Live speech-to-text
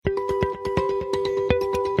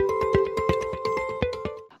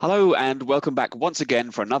Hello and welcome back once again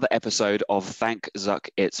for another episode of Thank Zuck,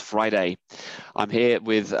 It's Friday. I'm here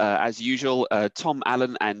with, as usual, Tom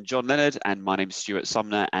Allen and John Leonard, and my name's Stuart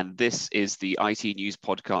Sumner, and this is the IT News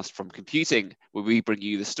podcast from Computing, where we bring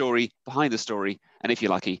you the story behind the story, and if you're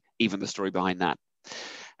lucky, even the story behind that.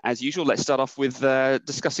 As usual, let's start off with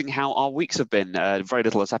discussing how our weeks have been. Very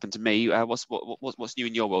little has happened to me. What's new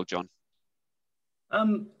in your world, John?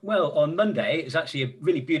 Well, on Monday, it's actually a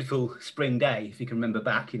really beautiful spring day, if you can remember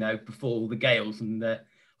back, before all the gales and the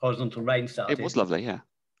horizontal rain started. It was lovely, yeah.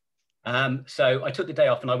 So I took the day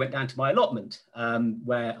off and I went down to my allotment,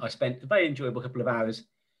 where I spent a very enjoyable couple of hours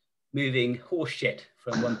moving horse shit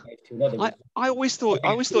from one place to another. I always thought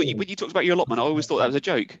you, when you talked about your allotment, I always thought that was a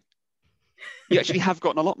joke. You actually have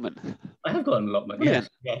got an allotment. I have got an allotment, Brilliant.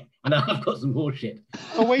 Yes. Yeah. And I've got some horse shit.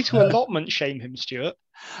 A way to allotment shame him, Stuart.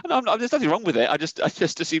 No, there's nothing wrong with it. I just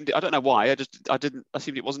assumed. I don't know why. I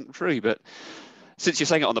assumed it wasn't true. But since you're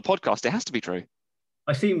saying it on the podcast, it has to be true.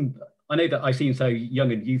 I know that I seem so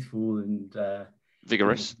young and youthful and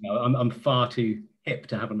vigorous. I'm far too hip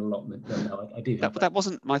to have an allotment. But no, I do. That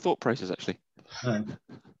wasn't my thought process, actually.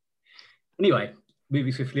 Anyway,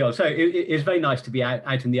 moving swiftly on. So it's very nice to be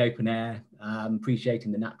out in the open air,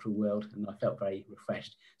 appreciating the natural world, and I felt very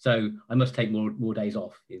refreshed. So I must take more days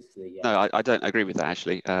off. No, I don't agree with that,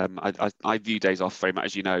 actually. I view days off very much,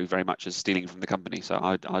 as you know, very much as stealing from the company. So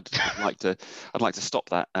I'd like to stop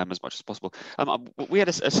that as much as possible. We had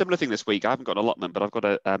a similar thing this week. I haven't got an allotment, but I've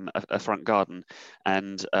got a front garden,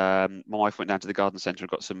 and my wife went down to the garden centre and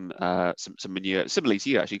got some manure. Similarly to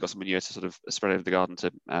you, actually, got some manure to sort of spread over the garden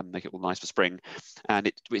to make it all nice for spring.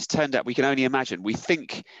 And it's turned out, we can only imagine. We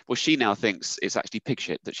think, well, she now thinks it's actually pig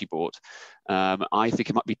shit that she bought. I think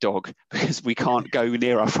it might be dog, because we can't go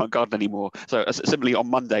near our front garden anymore. So similarly, on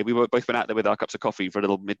Monday, we both went out there with our cups of coffee for a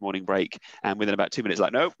little mid-morning break, and within about 2 minutes,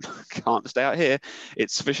 like, nope, can't stay out here.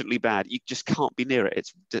 It's sufficiently bad. You just can't be near it.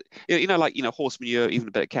 It's horse manure, even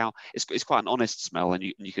a bit of cow. It's quite an honest smell, and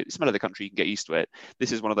you can smell of the country. You can get used to it.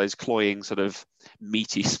 This is one of those cloying, sort of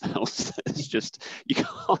meaty smells. It's just, you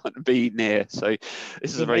can't be near. So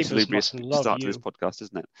this is a very salubrious start to this podcast,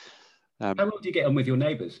 isn't it? How well do you get on with your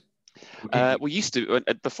neighbours? We used to,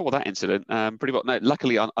 before that incident, pretty well. No,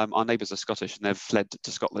 luckily, our neighbours are Scottish, and they've fled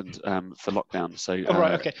to Scotland for lockdown. So,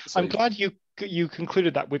 right, okay. So, I'm glad you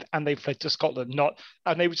concluded that with, and they fled to Scotland. Not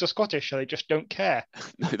our neighbours are Scottish, so they just don't care.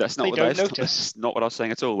 No, that's not. That's not what I was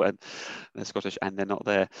saying at all. When they're Scottish and they're not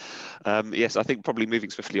there. Yes, I think probably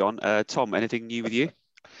moving swiftly on. Tom, anything new with you?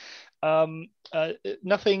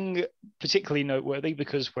 Nothing particularly noteworthy,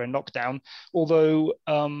 because we're in lockdown. Although,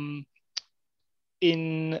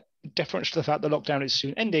 in deference to the fact that lockdown is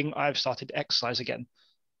soon ending, I've started to exercise again,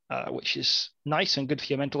 which is nice and good for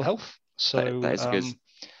your mental health. So that is good.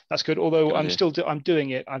 That's good. Although I'm still I'm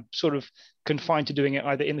doing it. I'm sort of confined to doing it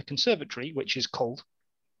either in the conservatory, which is cold,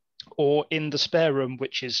 or in the spare room,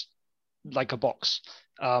 which is like a box.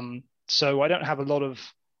 So I don't have a lot of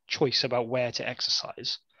choice about where to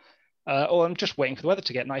exercise. Or I'm just waiting for the weather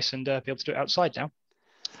to get nice and be able to do it outside now.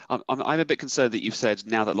 I'm a bit concerned that you've said,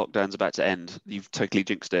 now that lockdown's about to end, you've totally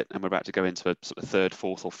jinxed it, and we're about to go into a sort of third,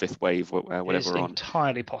 fourth, or fifth wave, whatever we're on. It's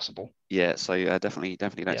entirely possible. Yeah, so definitely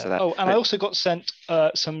don't say that. Oh, and I also got sent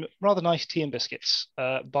some rather nice tea and biscuits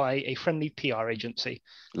by a friendly PR agency.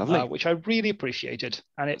 Lovely. Which I really appreciated,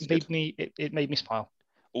 and it made me smile.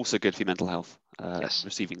 Also good for your mental health, yes.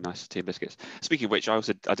 Receiving nice tea and biscuits. Speaking of which, I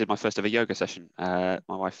did my first ever yoga session. My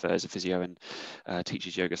wife is a physio and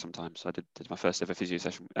teaches yoga sometimes. So I did my first ever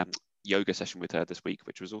yoga session with her this week,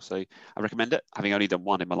 which was also, I recommend it. Having only done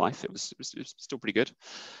one in my life, it was still pretty good.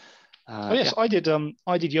 Yes, yeah.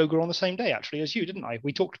 I did yoga on the same day actually as you, didn't I?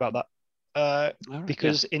 We talked about that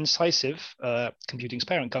because Incisive, Computing's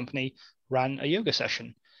parent company, ran a yoga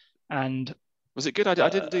session, and was it good? I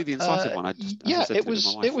didn't do the Incisive one.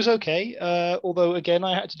 It was okay. Although again,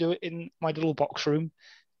 I had to do it in my little box room,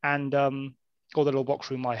 and or the little box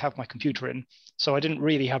room I have my computer in, so I didn't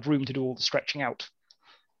really have room to do all the stretching out.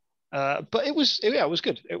 But it was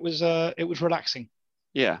good. It was relaxing.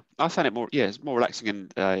 Yeah, I found it it's more relaxing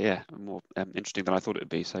and more interesting than I thought it would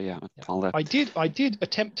be. So yeah. I did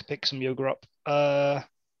attempt to pick some yoga up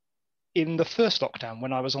in the first lockdown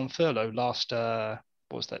when I was on furlough last what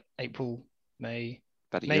was that, April, May,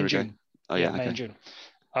 about a year year ago. June. Oh yeah, May and June.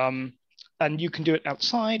 And you can do it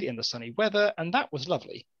outside in the sunny weather, and that was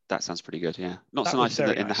lovely. That sounds pretty good. Yeah, not so nice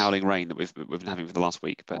in the howling rain that we've been having for the last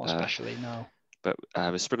week, but especially now. But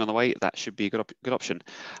with spring on the way, that should be a good option.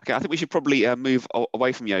 Okay, I think we should probably move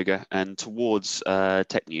away from yoga and towards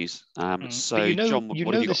tech news. So, John,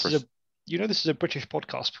 what have you got for us? This is a British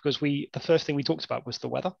podcast because the first thing we talked about was the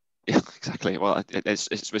weather. Yeah, exactly. Well,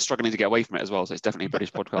 we're struggling to get away from it as well, so it's definitely a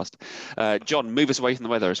British podcast. John, move us away from the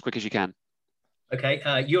weather as quick as you can.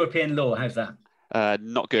 Okay, European law, how's that?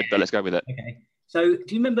 Not good, but let's go with it. Okay. So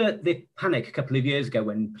do you remember the panic a couple of years ago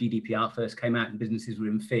when GDPR first came out and businesses were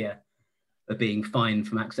in fear of being fined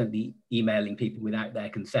from accidentally emailing people without their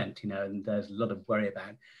consent, and there's a lot of worry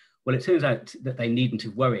about. Well, it turns out that they needn't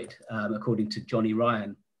have worried, according to Johnny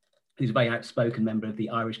Ryan, who's a very outspoken member of the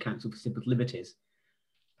Irish Council for Civil Liberties.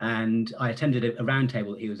 And I attended a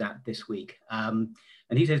roundtable he was at this week. And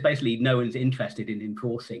he says basically no one's interested in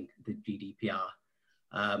enforcing the GDPR,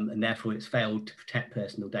 and therefore it's failed to protect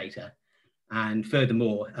personal data. And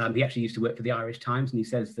furthermore, he actually used to work for the Irish Times, and he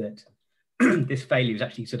says that this failure is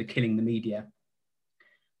actually sort of killing the media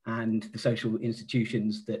and the social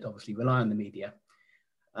institutions that obviously rely on the media.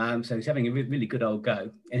 So he's having a really good old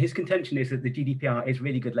go. And his contention is that the GDPR is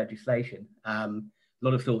really good legislation. A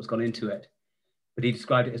lot of thought's gone into it, but he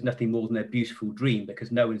described it as nothing more than a beautiful dream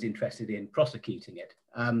because no one's interested in prosecuting it.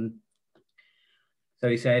 So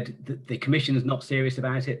he said that the Commission is not serious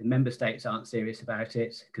about it, the member states aren't serious about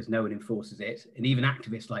it because no one enforces it, and even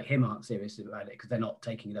activists like him aren't serious about it because they're not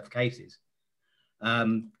taking enough cases.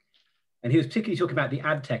 And he was particularly talking about the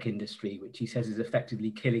ad tech industry, which he says is effectively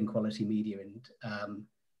killing quality media and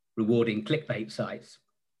rewarding clickbait sites.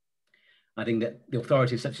 I think that the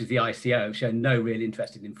authorities such as the ICO have shown no real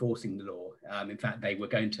interest in enforcing the law. In fact, they were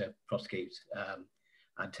going to prosecute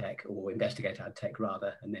ad tech or investigate ad tech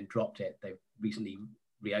rather, and then dropped it. They've recently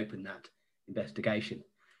reopened that investigation.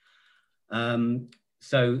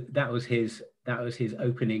 So that was his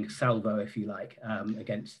opening salvo, if you like,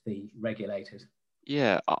 against the regulators.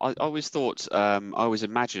 Yeah, I always thought, I always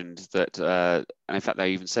imagined that, and in fact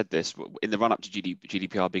they even said this in the run-up to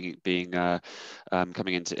GDPR being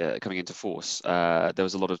coming into force. There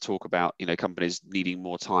was a lot of talk about companies needing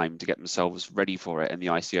more time to get themselves ready for it, and the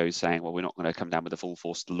ICO saying, well, we're not going to come down with the full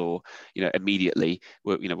force of the law, immediately.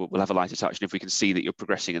 We'll have a lighter touch, and if we can see that you're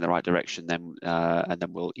progressing in the right direction, then and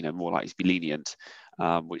then we'll more likely to be lenient.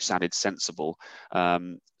 Which sounded sensible.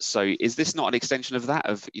 So is this not an extension of that,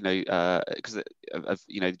 of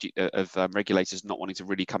regulators not wanting to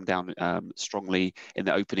really come down strongly in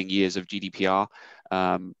the opening years of GDPR?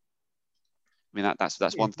 I mean, that's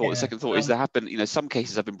one thought. The second thought is there have been some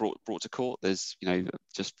cases have been brought to court. There's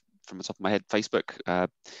just from the top of my head, Facebook,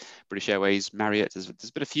 British Airways, Marriott.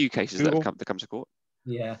 There's been a few cases that have come to court.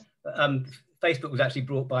 Yeah, Facebook was actually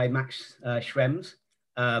brought by Max Schrems,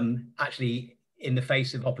 actually in the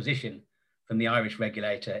face of opposition from the Irish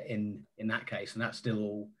regulator in that case, and that's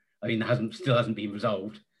still still hasn't been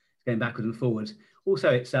resolved. It's going backwards and forwards. Also,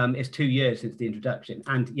 it's 2 years since the introduction,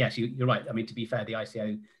 and yes, you're right. I mean, to be fair, the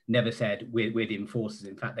ICO never said we're the enforcers.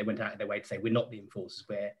 In fact, they went out of their way to say we're not the enforcers.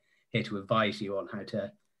 We're here to advise you on how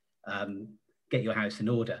to get your house in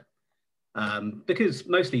order. Because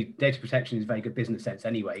mostly data protection is very good business sense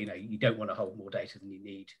anyway. You don't want to hold more data than you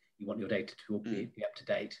need. You want your data to be up to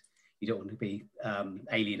date. You don't want to be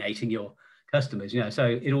alienating your customers, so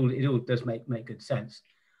it all does make good sense.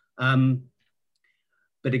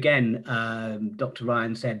 But again, Dr.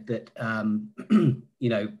 Ryan said that,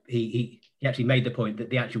 he actually made the point that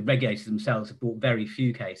the actual regulators themselves have brought very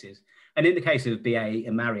few cases. And in the case of BA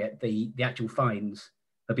and Marriott, the actual fines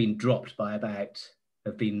have been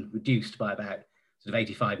reduced by about sort of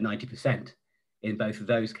 85, 90% in both of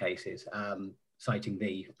those cases, citing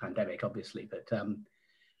the pandemic, obviously. But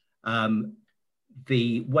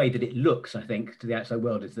the way that it looks, I think, to the outside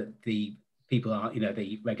world is that the people are,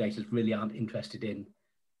 the regulators really aren't interested in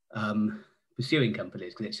pursuing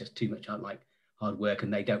companies because it's just too much hard work,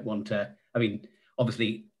 and they don't want to. I mean,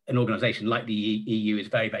 obviously, an organisation like the EU is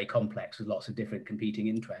very, very complex with lots of different competing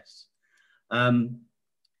interests, and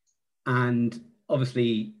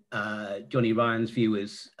obviously, Johnny Ryan's view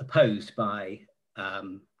was opposed by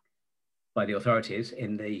the authorities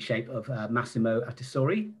in the shape of Massimo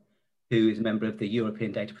Attesori, who is a member of the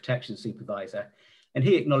European Data Protection Supervisor. And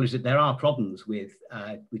he acknowledged that there are problems with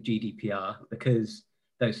GDPR because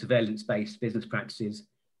those surveillance-based business practices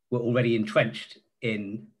were already entrenched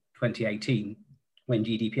in 2018 when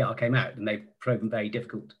GDPR came out, and they've proven very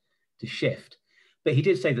difficult to shift. But he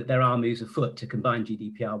did say that there are moves afoot to combine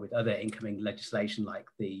GDPR with other incoming legislation like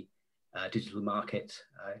the Digital Market,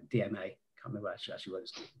 DMA, can't remember actually what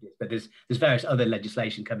it's called, but there's various other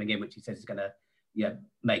legislation coming in which he says is going to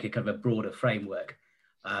make a kind of a broader framework,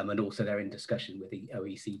 and also they're in discussion with the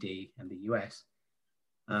OECD and the US.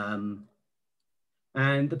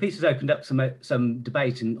 And the piece has opened up some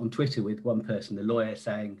debate on Twitter with one person, a lawyer,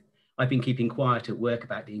 saying, "I've been keeping quiet at work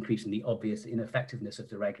about the increasingly obvious ineffectiveness of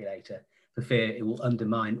the regulator for fear it will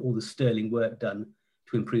undermine all the sterling work done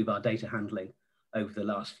to improve our data handling. over the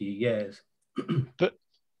last few years. But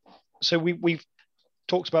so we've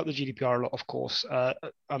talked about the GDPR a lot, of course.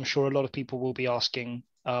 I'm sure a lot of people will be asking,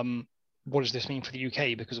 what does this mean for the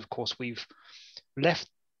UK? Because, of course, we've left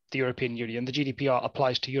the European Union. The GDPR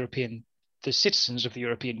applies to the citizens of the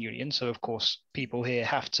European Union. So, of course, people here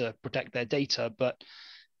have to protect their data. But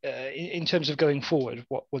in terms of going forward,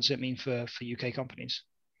 what does it mean for UK companies?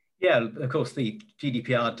 Yeah, of course, the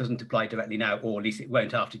GDPR doesn't apply directly now, or at least it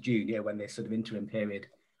won't after June, when this sort of interim period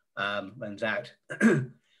runs out.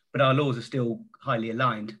 But our laws are still highly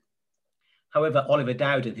aligned. However, Oliver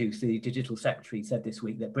Dowden, who's the Digital Secretary, said this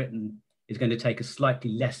week that Britain is going to take a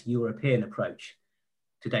slightly less European approach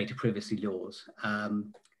to data privacy laws,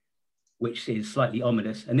 which is slightly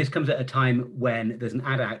ominous. And this comes at a time when there's an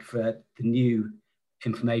ad out for the new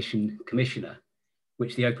Information Commissioner,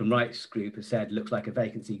 which the Open Rights Group has said looks like a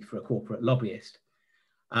vacancy for a corporate lobbyist.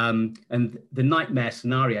 And the nightmare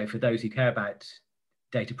scenario for those who care about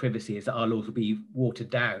data privacy is that our laws will be watered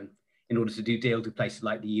down in order to do deals with places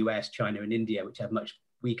like the US, China, and India, which have much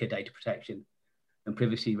weaker data protection and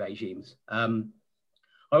privacy regimes.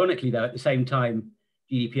 Ironically, though, at the same time,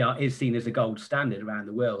 GDPR is seen as a gold standard around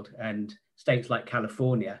the world, and states like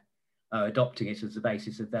California are adopting it as the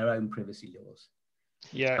basis of their own privacy laws.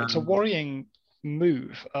 Yeah, it's a worrying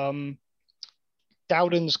move.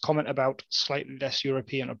 Dowden's comment about slightly less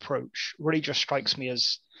European approach really just strikes me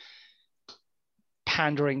as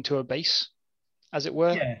pandering to a base, as it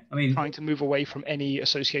were. Yeah, I mean, trying to move away from any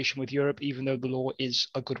association with Europe, even though the law is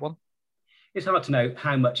a good one. It's hard to know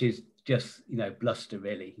how much is just, bluster,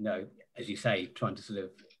 really, as you say, trying to sort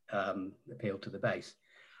of appeal to the base.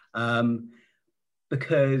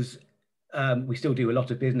 Because we still do a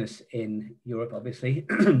lot of business in Europe, obviously.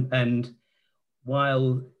 And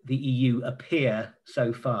while the EU appear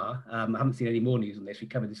so far, I haven't seen any more news on this, we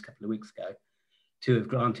covered this a couple of weeks ago, to have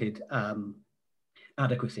granted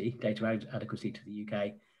data adequacy to the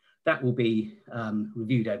UK, that will be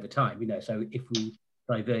reviewed over time. So if we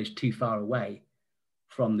diverge too far away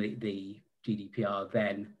from the GDPR,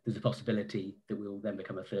 then there's a possibility that we'll then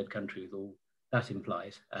become a third country with all that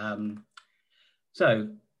implies. So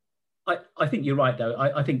I think you're right, though.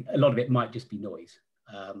 I think a lot of it might just be noise.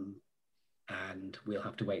 And we'll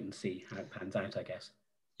have to wait and see how it pans out, I guess.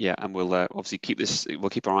 Yeah, and we'll obviously we'll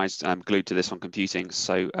keep our eyes glued to this on computing.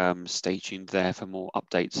 So stay tuned there for more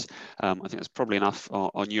updates. I think that's probably enough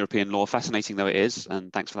on European law, fascinating though it is.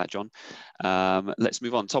 And thanks for that, John. Let's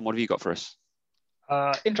move on. Tom, what have you got for us?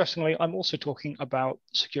 Interestingly, I'm also talking about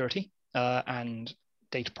security and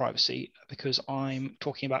data privacy, because I'm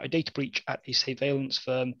talking about a data breach at a surveillance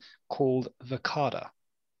firm called Verkada.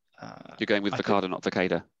 You're going with Verkada, not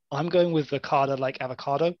Verkada? I'm going with Verkada like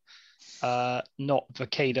avocado, not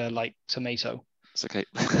Verkada like tomato. It's okay.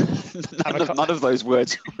 none of those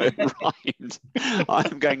words were rhymed.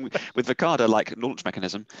 I'm going with Verkada like launch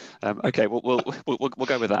mechanism. Okay, we'll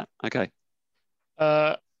go with that. Okay.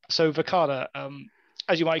 So Verkada,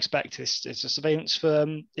 as you might expect, it's a surveillance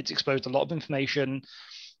firm. It's exposed a lot of information.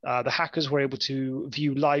 The hackers were able to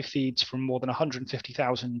view live feeds from more than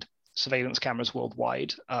 150,000 surveillance cameras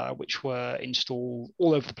worldwide, which were installed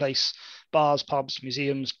all over the place: bars, pubs,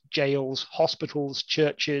 museums, jails, hospitals,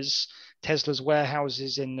 churches, Tesla's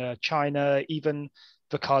warehouses in China, even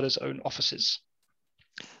Verkada's own offices.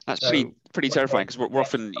 That's pretty terrifying, because we're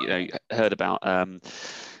often heard about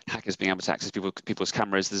hackers being able to access people's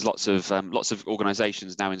cameras. There's lots of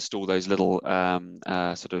organizations now install those little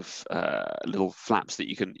little flaps that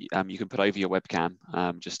you can put over your webcam,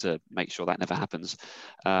 just to make sure that never happens.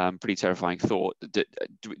 Pretty terrifying thought.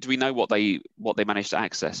 Do we know what they managed to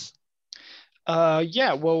access?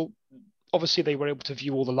 Yeah, well, obviously they were able to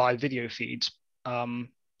view all the live video feeds.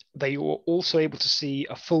 They were also able to see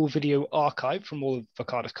a full video archive from all of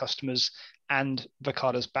Verkada's customers and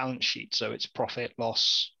Verkada's balance sheet, so its profit,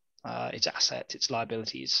 loss, its assets, its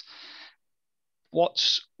liabilities.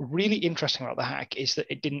 What's really interesting about the hack is that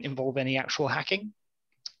it didn't involve any actual hacking.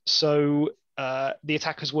 So the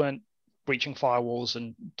attackers weren't breaching firewalls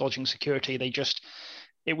and dodging security.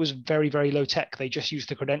 It was very, very low tech. They just used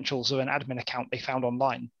the credentials of an admin account they found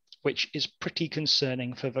online, which is pretty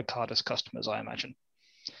concerning for Verkada's customers, I imagine.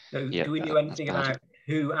 So yeah, do we know anything about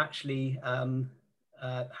who actually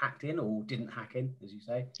hacked in or didn't hack in, as you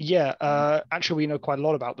say? Yeah, actually we know quite a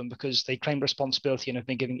lot about them, because they claim responsibility and have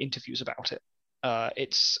been giving interviews about it.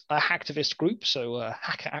 It's a hacktivist group, so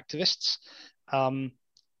hacker activists,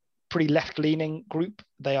 pretty left-leaning group.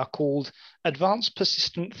 They are called Advanced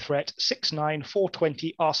Persistent Threat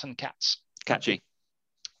 69420 Arson Cats. Catchy.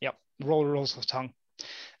 Yep, rolls off the tongue.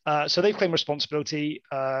 So they've claimed responsibility.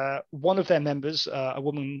 One of their members,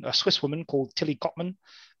 a Swiss woman called Tilly Kottmann,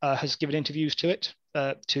 has given interviews to it,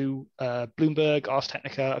 to Bloomberg, Ars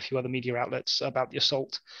Technica, a few other media outlets about the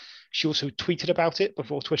assault. She also tweeted about it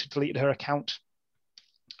before Twitter deleted her account.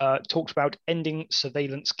 Talked about ending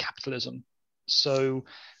surveillance capitalism. So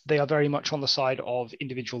they are very much on the side of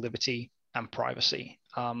individual liberty and privacy.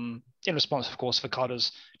 In response, of course,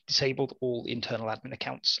 Verkada's disabled all internal admin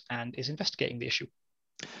accounts and is investigating the issue.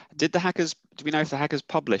 Do we know if the hackers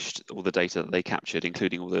published all the data that they captured,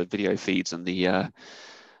 including all the video feeds and the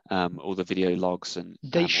all the video logs? And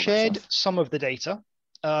they shared some of the data,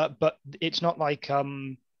 but it's not like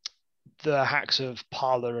the hacks of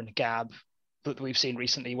Parler and Gab that we've seen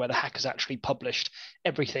recently, where the hackers actually published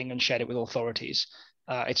everything and shared it with authorities.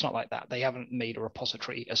 It's not like that. They haven't made a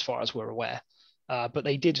repository, as far as we're aware, but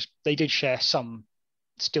they did share some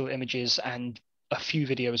still images and a few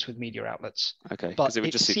videos with media outlets. Okay, but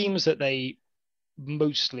it seems that they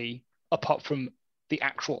mostly, apart from the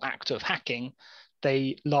actual act of hacking,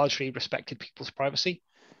 they largely respected people's privacy.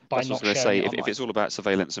 That's what I was going to say. If it's all about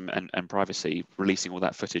surveillance and privacy, releasing all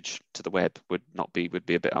that footage to the web would be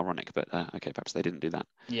a bit ironic. But okay, perhaps they didn't do that.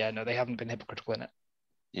 Yeah, no, they haven't been hypocritical in it.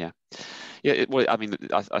 Yeah. Well, I mean,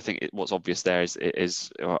 I think what's obvious there is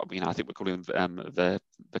I think we're calling them the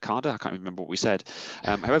Verkada. I can't remember what we said.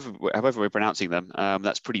 However we're pronouncing them,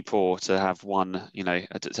 that's pretty poor to have one.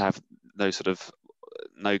 To have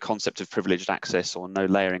no concept of privileged access or no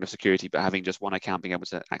layering of security, but having just one account being able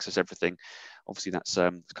to access everything. Obviously, that's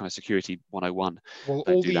kind of security 101. Well,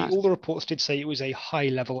 all the reports did say it was a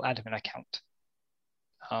high-level admin account.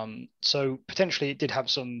 So potentially it did have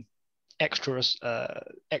some extra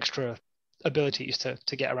abilities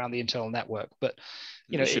to get around the internal network, but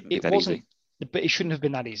it wasn't. Easy. But it shouldn't have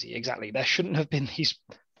been that easy. Exactly, there shouldn't have been these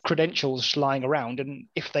credentials lying around, and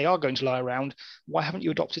if they are going to lie around, why haven't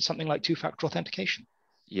you adopted something like two-factor authentication?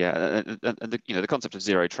 Yeah, and the concept of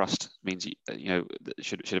zero trust means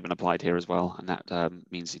should have been applied here as well, and that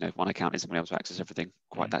means one account isn't able to access everything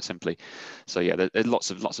quite that simply. So yeah, there's lots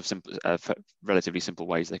of simple, relatively simple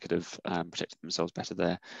ways they could have protected themselves better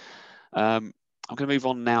there. I'm going to move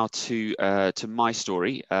on now to my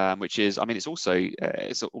story, which is, I mean, it's also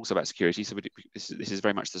about security. So this is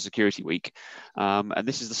very much the security week, and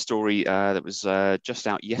this is the story that was just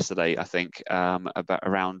out yesterday, I think,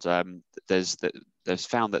 around there's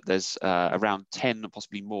found that there's around 10 or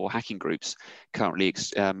possibly more hacking groups currently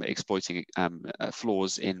exploiting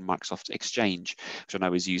flaws in Microsoft Exchange, which I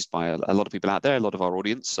know is used by a lot of people out there, a lot of our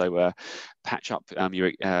audience. So patch up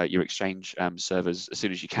your Exchange servers as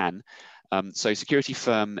soon as you can. So security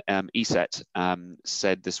firm ESET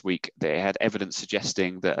said this week they had evidence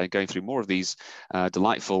suggesting that going through more of these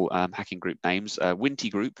delightful hacking group names, Winty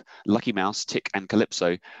Group, Lucky Mouse, Tick, and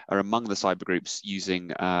Calypso are among the cyber groups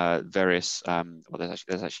using various,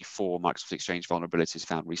 there's actually 4 Microsoft Exchange vulnerabilities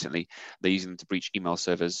found recently. They're using them to breach email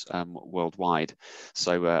servers worldwide.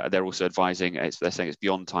 So they're also advising, they're saying it's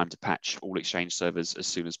beyond time to patch all Exchange servers as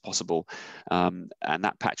soon as possible. And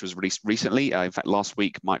that patch was released recently. In fact, last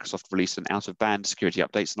week, Microsoft released an out-of-band security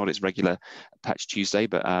updates, not its regular patch Tuesday,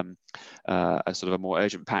 but a sort of a more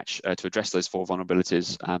urgent patch to address those 4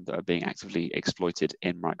 vulnerabilities that are being actively exploited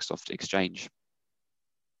in Microsoft Exchange.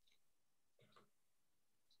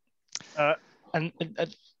 And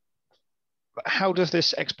how does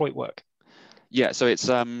this exploit work? Yeah, so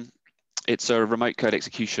it's a remote code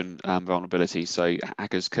execution vulnerability. So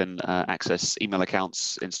hackers can access email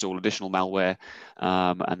accounts, install additional malware,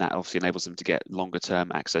 and that obviously enables them to get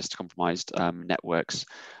longer-term access to compromised networks.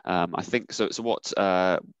 I think so. So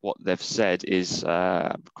what they've said is,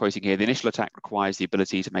 quoting here, the initial attack requires the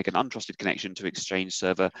ability to make an untrusted connection to Exchange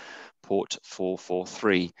server port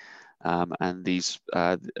 443. And these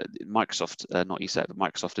Microsoft, not ESET, but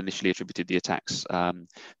Microsoft initially attributed the attacks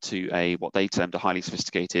to what they termed a highly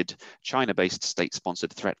sophisticated China-based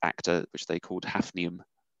state-sponsored threat actor, which they called Hafnium.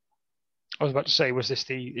 I was about to say,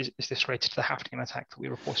 is this related to the Hafnium attack that we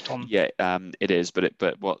reported on? Yeah, it is, so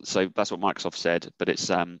that's what Microsoft said, but it's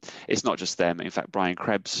not just them. In fact, Brian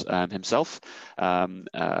Krebs himself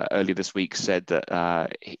earlier this week said that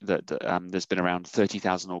there's been around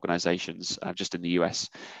 30,000 organizations just in the US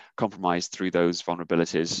compromised through those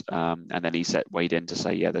vulnerabilities, and then ESET weighed in to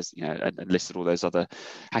say, yeah, there's and listed all those other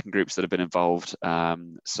hacking groups that have been involved.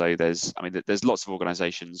 So there's lots of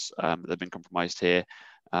organizations that have been compromised here.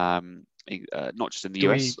 Not just in the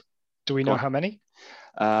US. Do we know how many?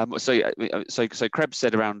 So Krebs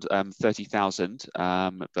said around 30,000,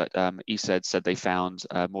 but ESED said they found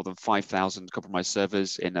more than 5,000 compromised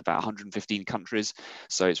servers in about 115 countries.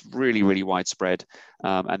 So it's really, really widespread.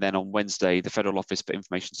 And then on Wednesday, the Federal Office for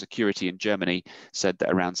Information Security in Germany said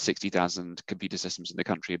that around 60,000 computer systems in the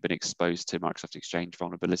country have been exposed to Microsoft Exchange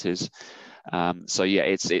vulnerabilities. So yeah,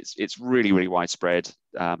 it's really, really widespread,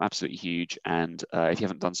 absolutely huge. And if you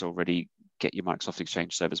haven't done so already, get your Microsoft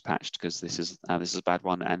Exchange servers patched, because this is a bad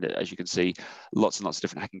one. And as you can see, lots and lots of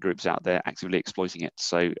different hacking groups out there actively exploiting it.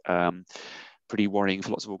 So pretty worrying for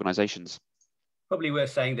lots of organizations. Probably worth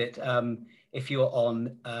saying that if you're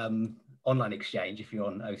on online Exchange, if you're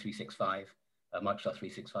on O365, Microsoft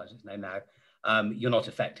 365 is its name now, you're not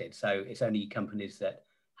affected. So it's only companies that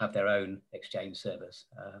have their own Exchange servers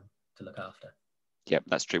to look after. Yeah,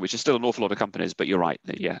 that's true, which is still an awful lot of companies, but you're right.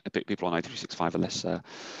 Yeah, people on O365 are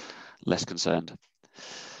less concerned.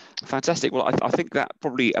 Fantastic. Well, I think that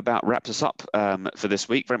probably about wraps us up for this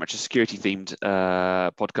week. Very much a security themed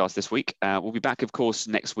podcast this week. We'll be back, of course,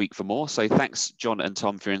 next week for more. So thanks, John and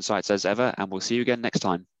Tom, for your insights as ever, and we'll see you again next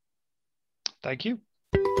time. Thank you.